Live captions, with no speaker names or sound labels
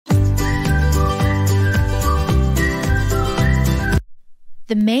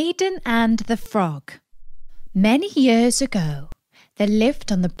The Maiden and the Frog. Many years ago, there lived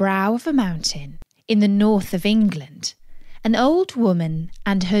on the brow of a mountain in the north of England an old woman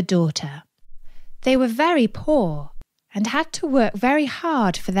and her daughter. They were very poor and had to work very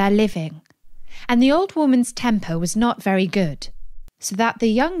hard for their living, and the old woman's temper was not very good, so that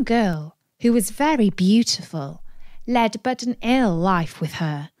the young girl, who was very beautiful, led but an ill life with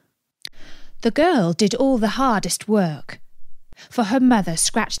her. The girl did all the hardest work, for her mother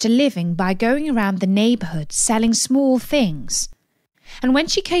scratched a living by going around the neighbourhood selling small things, and when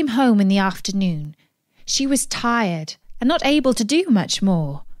she came home in the afternoon, she was tired and not able to do much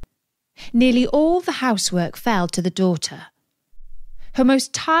more. Nearly all the housework fell to the daughter. Her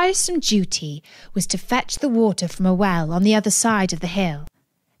most tiresome duty was to fetch the water from a well on the other side of the hill,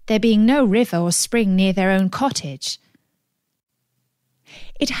 there being no river or spring near their own cottage.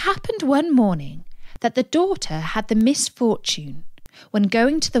 It happened one morning that the daughter had the misfortune, when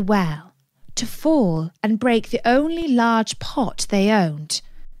going to the well, to fall and break the only large pot they owned,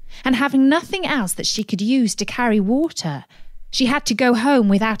 and having nothing else that she could use to carry water, she had to go home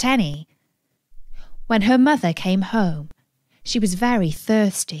without any. When her mother came home, she was very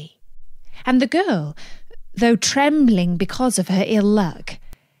thirsty, and the girl, though trembling because of her ill luck,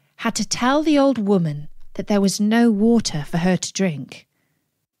 had to tell the old woman that there was no water for her to drink.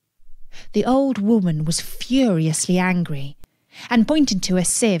 The old woman was furiously angry, and pointing to a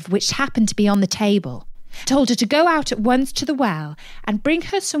sieve which happened to be on the table, told her to go out at once to the well and bring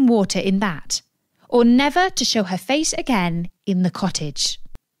her some water in that, or never to show her face again in the cottage.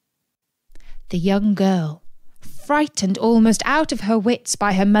 The young girl, frightened almost out of her wits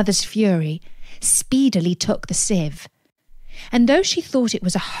by her mother's fury, speedily took the sieve, and though she thought it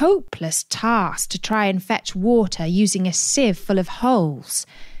was a hopeless task to try and fetch water using a sieve full of holes,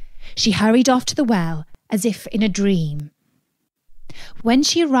 she hurried off to the well as if in a dream. When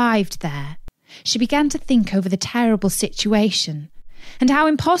she arrived there, she began to think over the terrible situation and how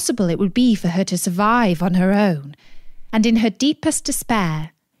impossible it would be for her to survive on her own, and in her deepest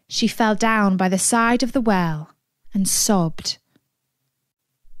despair, she fell down by the side of the well and sobbed.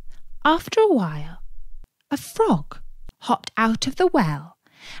 After a while, a frog hopped out of the well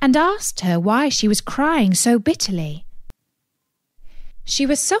and asked her why she was crying so bitterly. She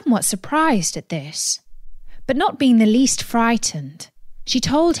was somewhat surprised at this, but not being the least frightened, she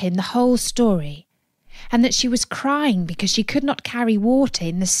told him the whole story, and that she was crying because she could not carry water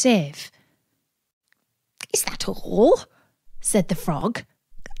in the sieve. "Is that all?" said the frog.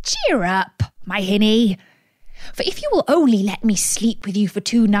 "Cheer up, my hinny, for if you will only let me sleep with you for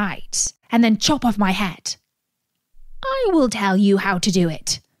 2 nights and then chop off my head, I will tell you how to do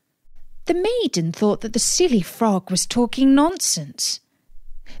it." The maiden thought that the silly frog was talking nonsense,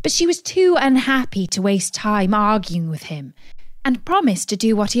 but she was too unhappy to waste time arguing with him, and promised to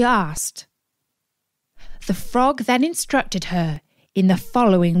do what he asked. The frog then instructed her in the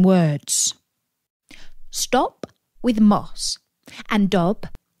following words: "Stop with moss, and daub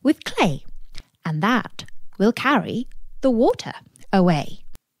with clay, and that will carry the water away."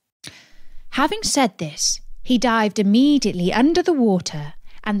 Having said this, he dived immediately under the water,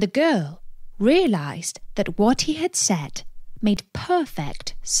 and the girl realised that what he had said made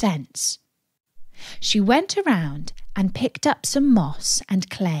perfect sense. She went around and picked up some moss and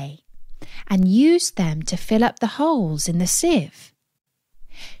clay, and used them to fill up the holes in the sieve.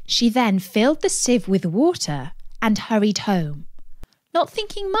 She then filled the sieve with water and hurried home, not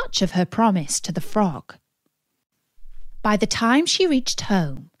thinking much of her promise to the frog. By the time she reached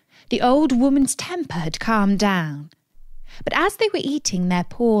home, the old woman's temper had calmed down, but as they were eating their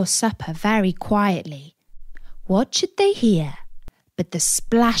poor supper very quietly, what should they hear but the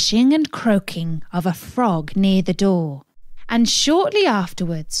splashing and croaking of a frog near the door, and shortly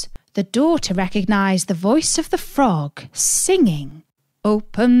afterwards the daughter recognised the voice of the frog singing,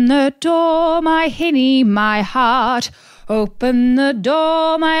 "Open the door, my hinny, my heart. Open the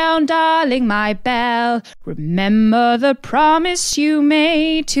door, my own darling, my belle. Remember the promise you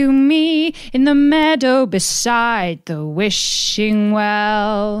made to me in the meadow beside the wishing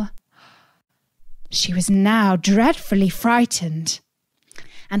well." She was now dreadfully frightened,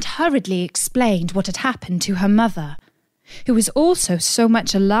 and hurriedly explained what had happened to her mother, who was also so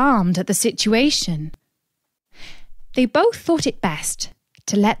much alarmed at the situation. They both thought it best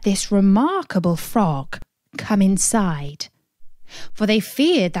to let this remarkable frog come inside, for they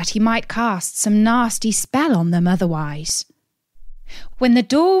feared that he might cast some nasty spell on them otherwise. When the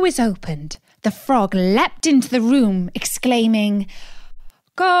door was opened, the frog leapt into the room, exclaiming,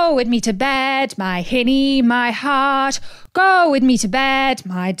 Go with me to bed, my hinny, my heart. Go with me to bed,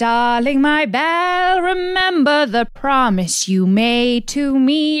 my darling, my belle. Remember the promise you made to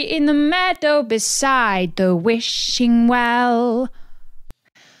me in the meadow beside the wishing well.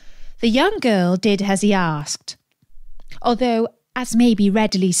 The young girl did as he asked, although, as may be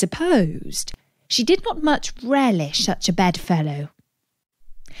readily supposed, she did not much relish such a bedfellow.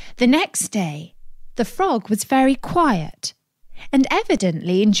 The next day, the frog was very quiet, and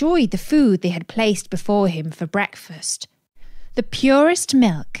evidently enjoyed the food they had placed before him for breakfast, the purest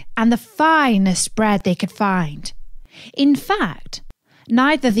milk and the finest bread they could find. In fact,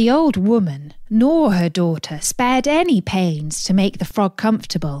 neither the old woman nor her daughter spared any pains to make the frog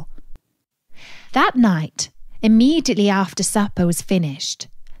comfortable. That night, immediately after supper was finished,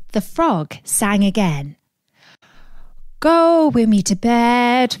 the frog sang again. Go with me to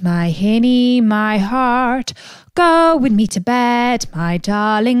bed, my hinny, my heart. Go with me to bed, my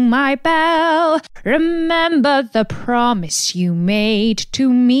darling, my belle. Remember the promise you made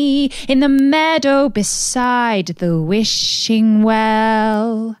to me in the meadow beside the wishing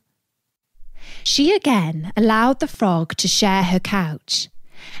well. She again allowed the frog to share her couch,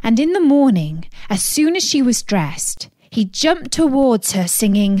 and in the morning, as soon as she was dressed, he jumped towards her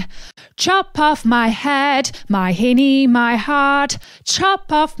singing, Chop off my head, my hinny, my heart. Chop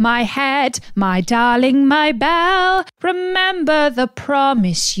off my head, my darling, my belle. Remember the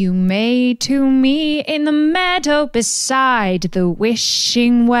promise you made to me in the meadow beside the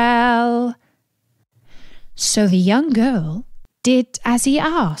wishing well. So the young girl did as he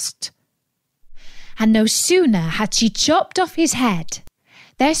asked. And no sooner had she chopped off his head,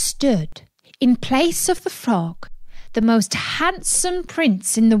 there stood, in place of the frog, the most handsome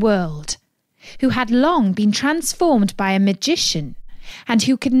prince in the world, who had long been transformed by a magician, and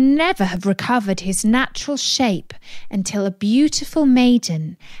who could never have recovered his natural shape until a beautiful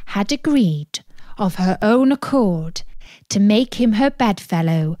maiden had agreed, of her own accord, to make him her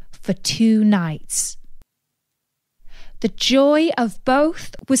bedfellow for 2 nights. The joy of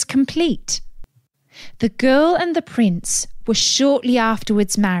both was complete. The girl and the prince were shortly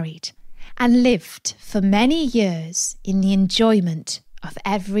afterwards married, and lived for many years in the enjoyment of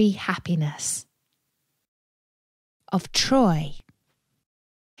every happiness. Of Troy.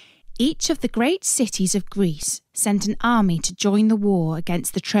 Each of the great cities of Greece sent an army to join the war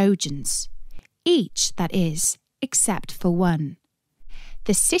against the Trojans. Each, that is, except for one.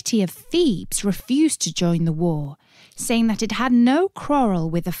 The city of Thebes refused to join the war, saying that it had no quarrel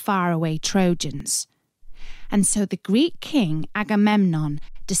with the faraway Trojans. And so the Greek king Agamemnon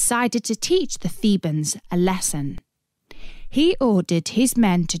decided to teach the Thebans a lesson. He ordered his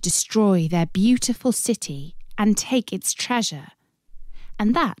men to destroy their beautiful city and take its treasure.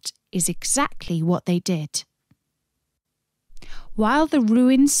 And that is exactly what they did. While the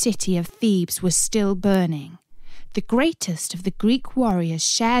ruined city of Thebes was still burning, the greatest of the Greek warriors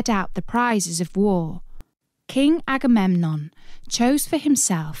shared out the prizes of war. King Agamemnon chose for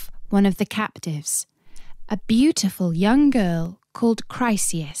himself one of the captives, a beautiful young girl called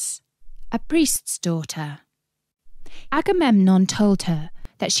Chryseis, a priest's daughter. Agamemnon told her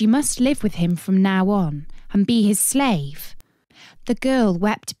that she must live with him from now on and be his slave. The girl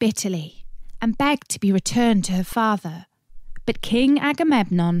wept bitterly and begged to be returned to her father, but King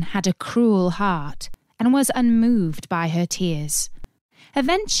Agamemnon had a cruel heart and was unmoved by her tears.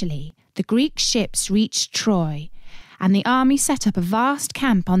 Eventually, the Greek ships reached Troy, and the army set up a vast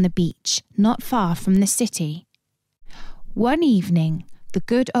camp on the beach not far from the city. One evening, the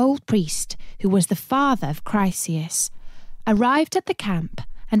good old priest, who was the father of Chryseis, arrived at the camp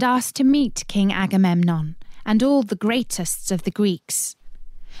and asked to meet King Agamemnon and all the greatest of the Greeks.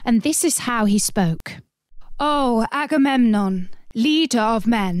 And this is how he spoke. "O Agamemnon, leader of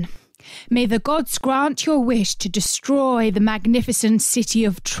men, may the gods grant your wish to destroy the magnificent city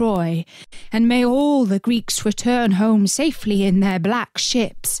of Troy, and may all the Greeks return home safely in their black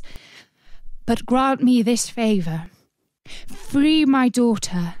ships. But grant me this favour. Free my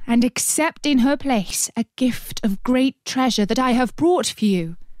daughter, and accept in her place a gift of great treasure that I have brought for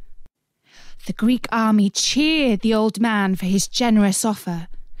you." The Greek army cheered the old man for his generous offer,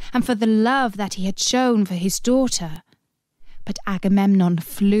 and for the love that he had shown for his daughter. But Agamemnon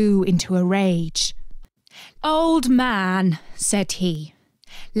flew into a rage. "Old man," said he,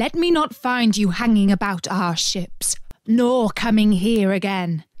 "let me not find you hanging about our ships, nor coming here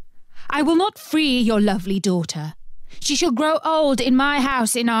again. I will not free your lovely daughter. She shall grow old in my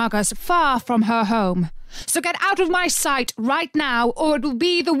house in Argos, far from her home. So get out of my sight right now, or it will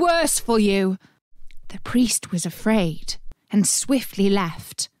be the worse for you." The priest was afraid, and swiftly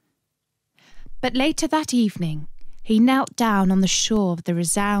left. But later that evening, he knelt down on the shore of the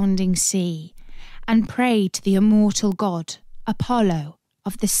resounding sea and prayed to the immortal god, Apollo,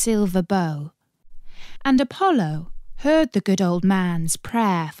 of the silver bow. And Apollo heard the good old man's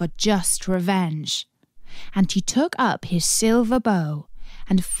prayer for just revenge, and he took up his silver bow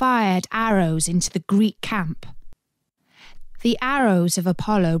and fired arrows into the Greek camp. The arrows of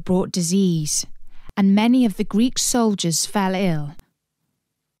Apollo brought disease, and many of the Greek soldiers fell ill.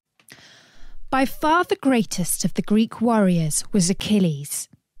 By far the greatest of the Greek warriors was Achilles.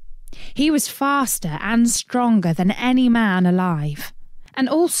 He was faster and stronger than any man alive, and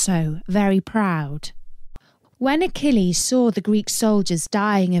also very proud. When Achilles saw the Greek soldiers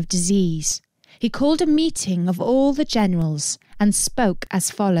dying of disease, he called a meeting of all the generals and spoke as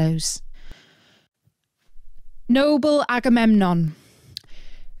follows. Noble Agamemnon,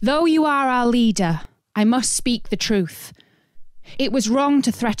 though you are our leader, I must speak the truth. It was wrong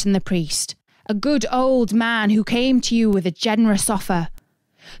to threaten the priest, a good old man who came to you with a generous offer.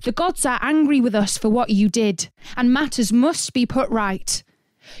 The gods are angry with us for what you did, and matters must be put right.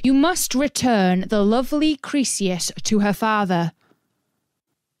 You must return the lovely Chryseis to her father.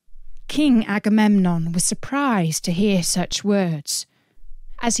 King Agamemnon was surprised to hear such words,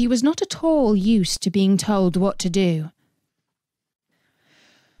 as he was not at all used to being told what to do.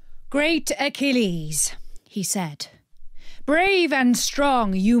 Great Achilles, he said, brave and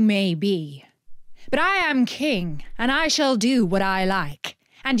strong you may be, but I am king, and I shall do what I like,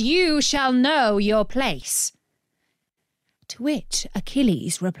 and you shall know your place. To which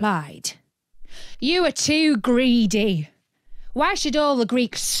Achilles replied, You are too greedy. Why should all the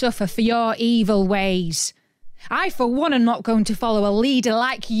Greeks suffer for your evil ways? I, for one, am not going to follow a leader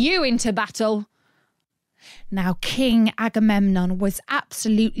like you into battle. Now King Agamemnon was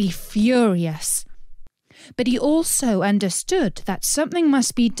absolutely furious, but he also understood that something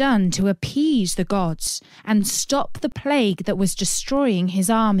must be done to appease the gods and stop the plague that was destroying his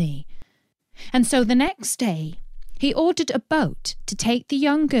army. And so the next day he ordered a boat to take the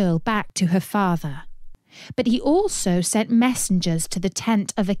young girl back to her father. But he also sent messengers to the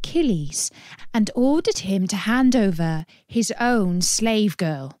tent of Achilles and ordered him to hand over his own slave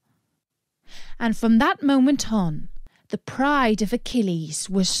girl. And from that moment on, the pride of Achilles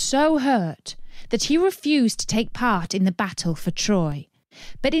was so hurt that he refused to take part in the battle for Troy,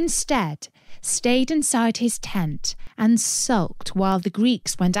 but instead stayed inside his tent and sulked while the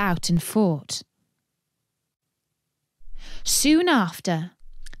Greeks went out and fought. Soon after,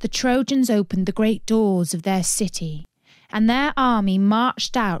 the Trojans opened the great doors of their city, and their army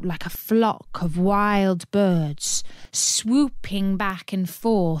marched out like a flock of wild birds, swooping back and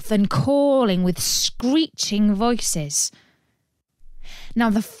forth and calling with screeching voices. Now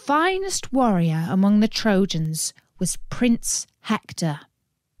the finest warrior among the Trojans was Prince Hector.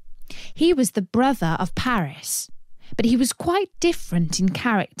 He was the brother of Paris, but he was quite different in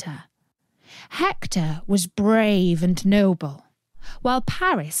character. Hector was brave and noble, while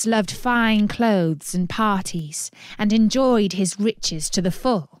Paris loved fine clothes and parties and enjoyed his riches to the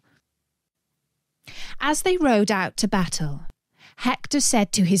full. As they rode out to battle, Hector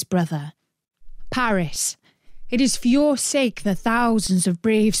said to his brother, Paris, it is for your sake that thousands of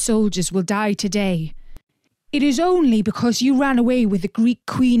brave soldiers will die today. It is only because you ran away with the Greek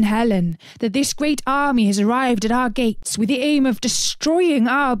Queen Helen that this great army has arrived at our gates with the aim of destroying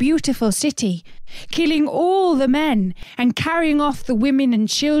our beautiful city, killing all the men and carrying off the women and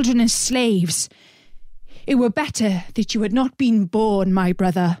children as slaves. It were better that you had not been born, my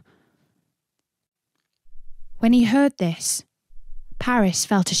brother. When he heard this, Paris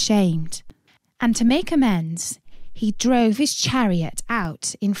felt ashamed, and to make amends, he drove his chariot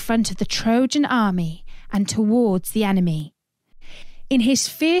out in front of the Trojan army and towards the enemy. In his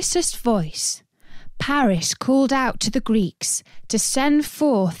fiercest voice, Paris called out to the Greeks to send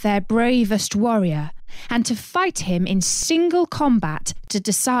forth their bravest warrior and to fight him in single combat to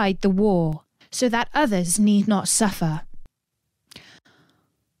decide the war, so that others need not suffer.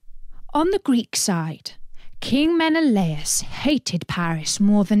 On the Greek side, King Menelaus hated Paris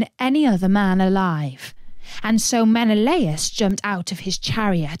more than any other man alive, and so Menelaus jumped out of his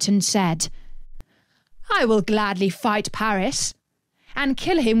chariot and said, I will gladly fight Paris, and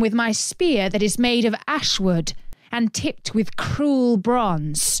kill him with my spear that is made of ash wood and tipped with cruel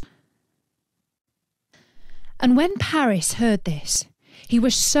bronze. And when Paris heard this, he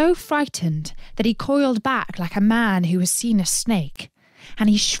was so frightened that he coiled back like a man who has seen a snake, and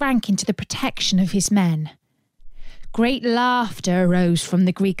he shrank into the protection of his men. Great laughter arose from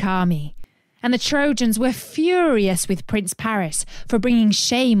the Greek army, and the Trojans were furious with Prince Paris for bringing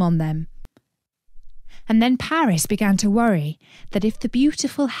shame on them. And then Paris began to worry that if the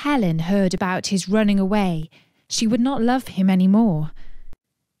beautiful Helen heard about his running away, she would not love him any more.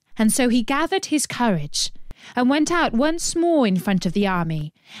 And so he gathered his courage and went out once more in front of the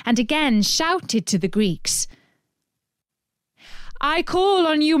army and again shouted to the Greeks, "I call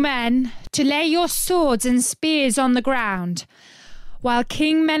on you men to lay your swords and spears on the ground, while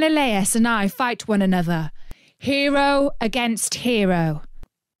King Menelaus and I fight one another, hero against hero."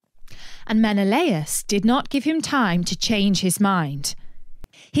 And Menelaus did not give him time to change his mind.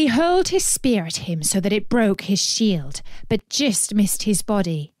 He hurled his spear at him so that it broke his shield, but just missed his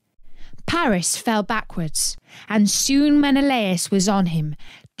body. Paris fell backwards, and soon Menelaus was on him,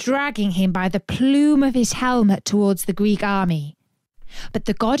 dragging him by the plume of his helmet towards the Greek army. But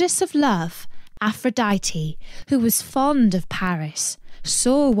the goddess of love, Aphrodite, who was fond of Paris,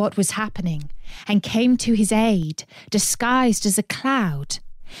 saw what was happening and came to his aid, disguised as a cloud.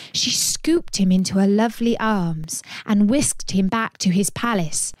 She scooped him into her lovely arms and whisked him back to his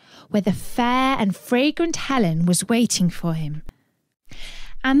palace, where the fair and fragrant Helen was waiting for him.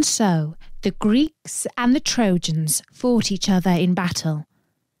 And so the Greeks and the Trojans fought each other in battle.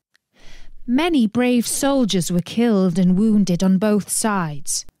 Many brave soldiers were killed and wounded on both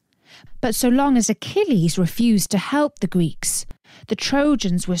sides. But so long as Achilles refused to help the Greeks, the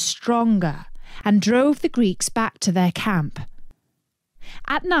Trojans were stronger and drove the Greeks back to their camp.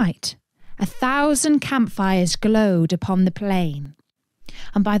 At night, 1,000 campfires glowed upon the plain,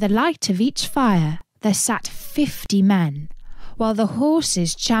 and by the light of each fire there sat 50 men, while the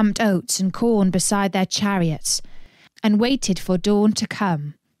horses champed oats and corn beside their chariots, and waited for dawn to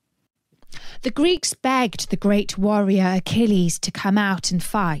come. The Greeks begged the great warrior Achilles to come out and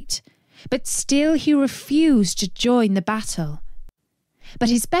fight, but still he refused to join the battle. But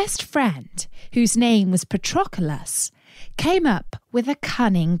his best friend, whose name was Patroclus, came up with a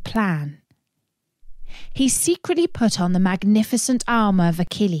cunning plan. He secretly put on the magnificent armour of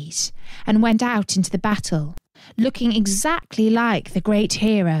Achilles and went out into the battle, looking exactly like the great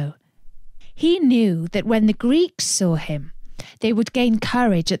hero. He knew that when the Greeks saw him, they would gain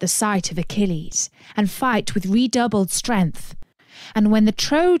courage at the sight of Achilles and fight with redoubled strength. And when the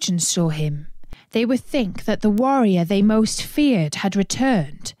Trojans saw him, they would think that the warrior they most feared had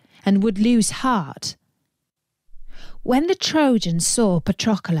returned and would lose heart. When the Trojans saw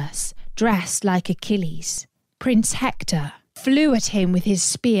Patroclus dressed like Achilles, Prince Hector flew at him with his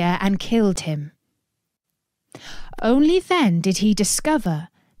spear and killed him. Only then did he discover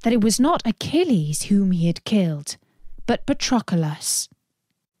that it was not Achilles whom he had killed, but Patroclus.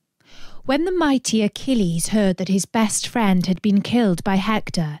 When the mighty Achilles heard that his best friend had been killed by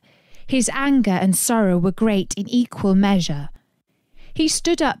Hector, his anger and sorrow were great in equal measure. He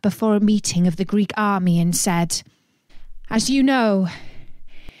stood up before a meeting of the Greek army and said, "As you know,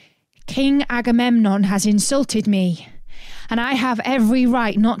 King Agamemnon has insulted me, and I have every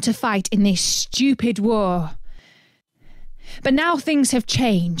right not to fight in this stupid war. But now things have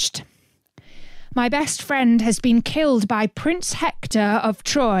changed. My best friend has been killed by Prince Hector of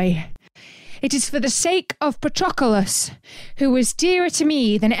Troy. It is for the sake of Patroclus, who is dearer to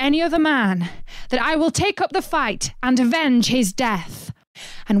me than any other man, that I will take up the fight and avenge his death."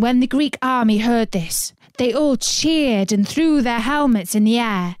 And when the Greek army heard this, they all cheered and threw their helmets in the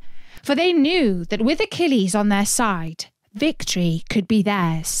air, for they knew that with Achilles on their side, victory could be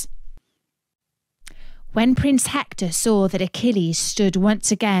theirs. When Prince Hector saw that Achilles stood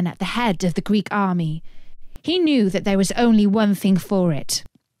once again at the head of the Greek army, he knew that there was only one thing for it.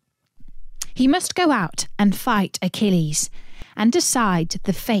 He must go out and fight Achilles and decide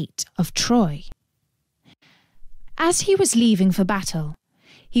the fate of Troy. As he was leaving for battle,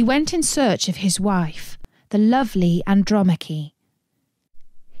 he went in search of his wife, the lovely Andromache.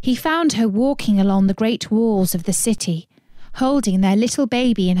 He found her walking along the great walls of the city, holding their little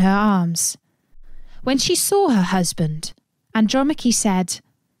baby in her arms. When she saw her husband, Andromache said,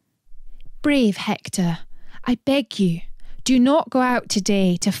 "Brave Hector, I beg you, do not go out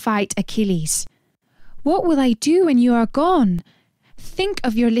today to fight Achilles. What will I do when you are gone? Think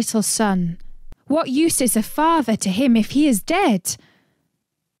of your little son. What use is a father to him if he is dead?"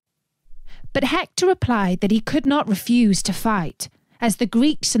 But Hector replied that he could not refuse to fight, as the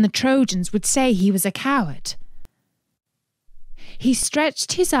Greeks and the Trojans would say he was a coward. He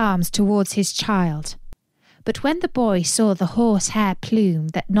stretched his arms towards his child, but when the boy saw the horsehair plume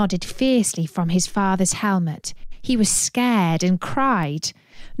that nodded fiercely from his father's helmet, he was scared and cried,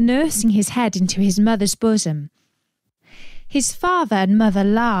 nursing his head into his mother's bosom. His father and mother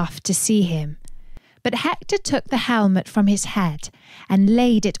laughed to see him, but Hector took the helmet from his head and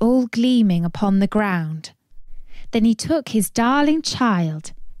laid it all gleaming upon the ground. Then he took his darling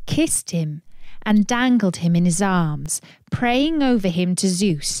child, kissed him, and dangled him in his arms, praying over him to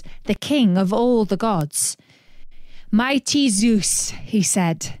Zeus, the king of all the gods. "Mighty Zeus," he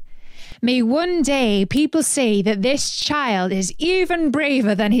said, "may one day people say that this child is even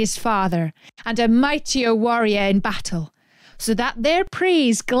braver than his father and a mightier warrior in battle, so that their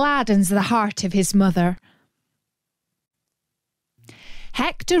praise gladdens the heart of his mother."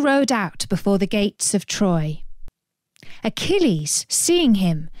 Hector rode out before the gates of Troy. Achilles, seeing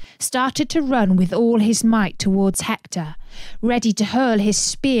him, started to run with all his might towards Hector, ready to hurl his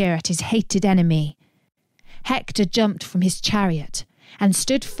spear at his hated enemy. Hector jumped from his chariot and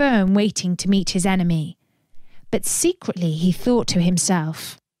stood firm waiting to meet his enemy. But secretly he thought to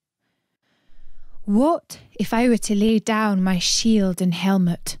himself, "What if I were to lay down my shield and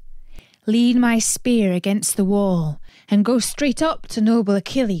helmet, lean my spear against the wall, and go straight up to noble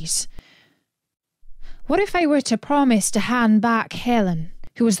Achilles? What if I were to promise to hand back Helen,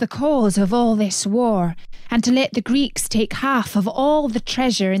 who was the cause of all this war, and to let the Greeks take half of all the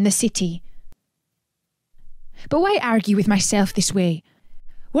treasure in the city? But why argue with myself this way?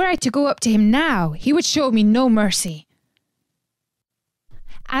 Were I to go up to him now, he would show me no mercy."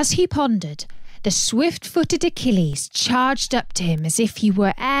 As he pondered, the swift-footed Achilles charged up to him as if he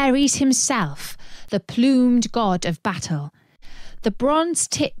were Ares himself, the plumed god of battle. The bronze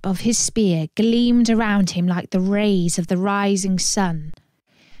tip of his spear gleamed around him like the rays of the rising sun.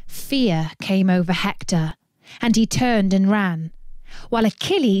 Fear came over Hector, and he turned and ran, while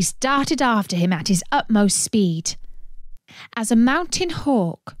Achilles darted after him at his utmost speed. As a mountain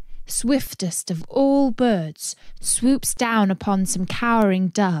hawk, swiftest of all birds, swoops down upon some cowering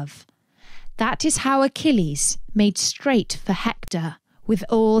dove, that is how Achilles made straight for Hector with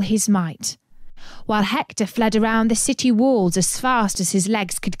all his might, while Hector fled around the city walls as fast as his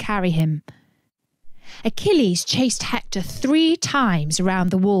legs could carry him. Achilles chased Hector 3 times around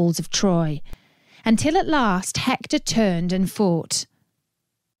the walls of Troy, until at last Hector turned and fought.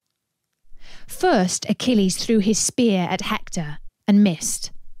 First Achilles threw his spear at Hector and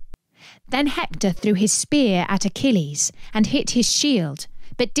missed. Then Hector threw his spear at Achilles and hit his shield,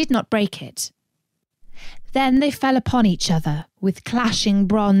 but did not break it. Then they fell upon each other with clashing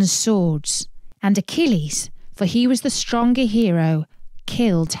bronze swords, and Achilles, for he was the stronger hero,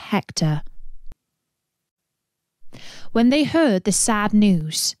 killed Hector. When they heard the sad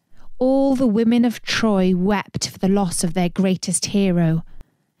news, all the women of Troy wept for the loss of their greatest hero,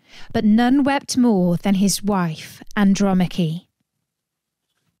 but none wept more than his wife Andromache.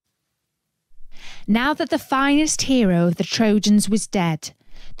 Now that the finest hero of the Trojans was dead,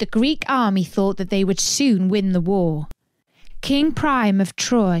 the Greek army thought that they would soon win the war. King Priam of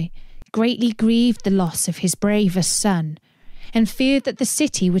Troy greatly grieved the loss of his bravest son, and feared that the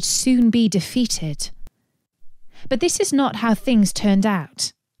city would soon be defeated. But this is not how things turned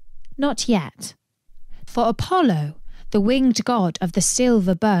out. Not yet. For Apollo, the winged god of the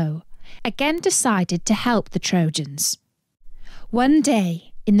silver bow, again decided to help the Trojans. One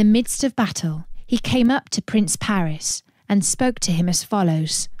day, in the midst of battle, he came up to Prince Paris and spoke to him as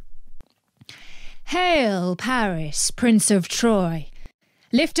follows. "Hail, Paris, Prince of Troy!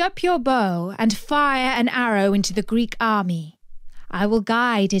 Lift up your bow and fire an arrow into the Greek army. I will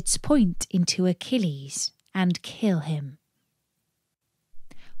guide its point into Achilles and kill him."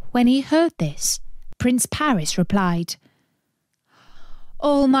 When he heard this, Prince Paris replied,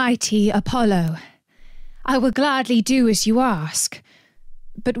 "Almighty Apollo, I will gladly do as you ask,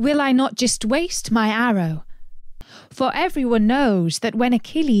 but will I not just waste my arrow? For everyone knows that when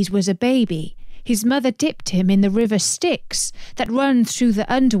Achilles was a baby, his mother dipped him in the river Styx that runs through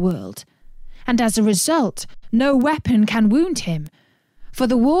the underworld, and as a result, no weapon can wound him, for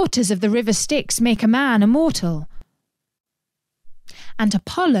the waters of the river Styx make a man immortal." And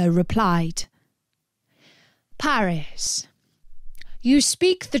Apollo replied, "Paris, you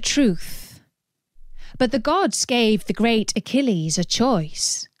speak the truth, but the gods gave the great Achilles a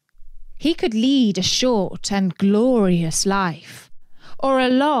choice. He could lead a short and glorious life, or a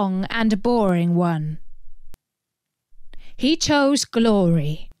long and boring one. He chose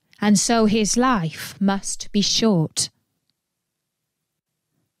glory, and so his life must be short."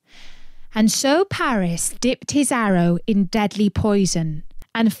 And so Paris dipped his arrow in deadly poison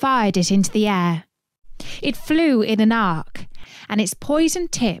and fired it into the air. It flew in an arc, and its poison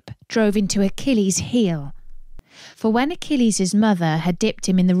tip drove into Achilles' heel. For when Achilles' mother had dipped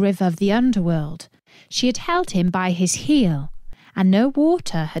him in the river of the underworld, she had held him by his heel, and no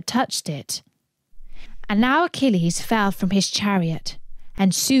water had touched it. And now Achilles fell from his chariot,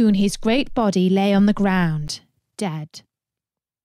 and soon his great body lay on the ground, dead.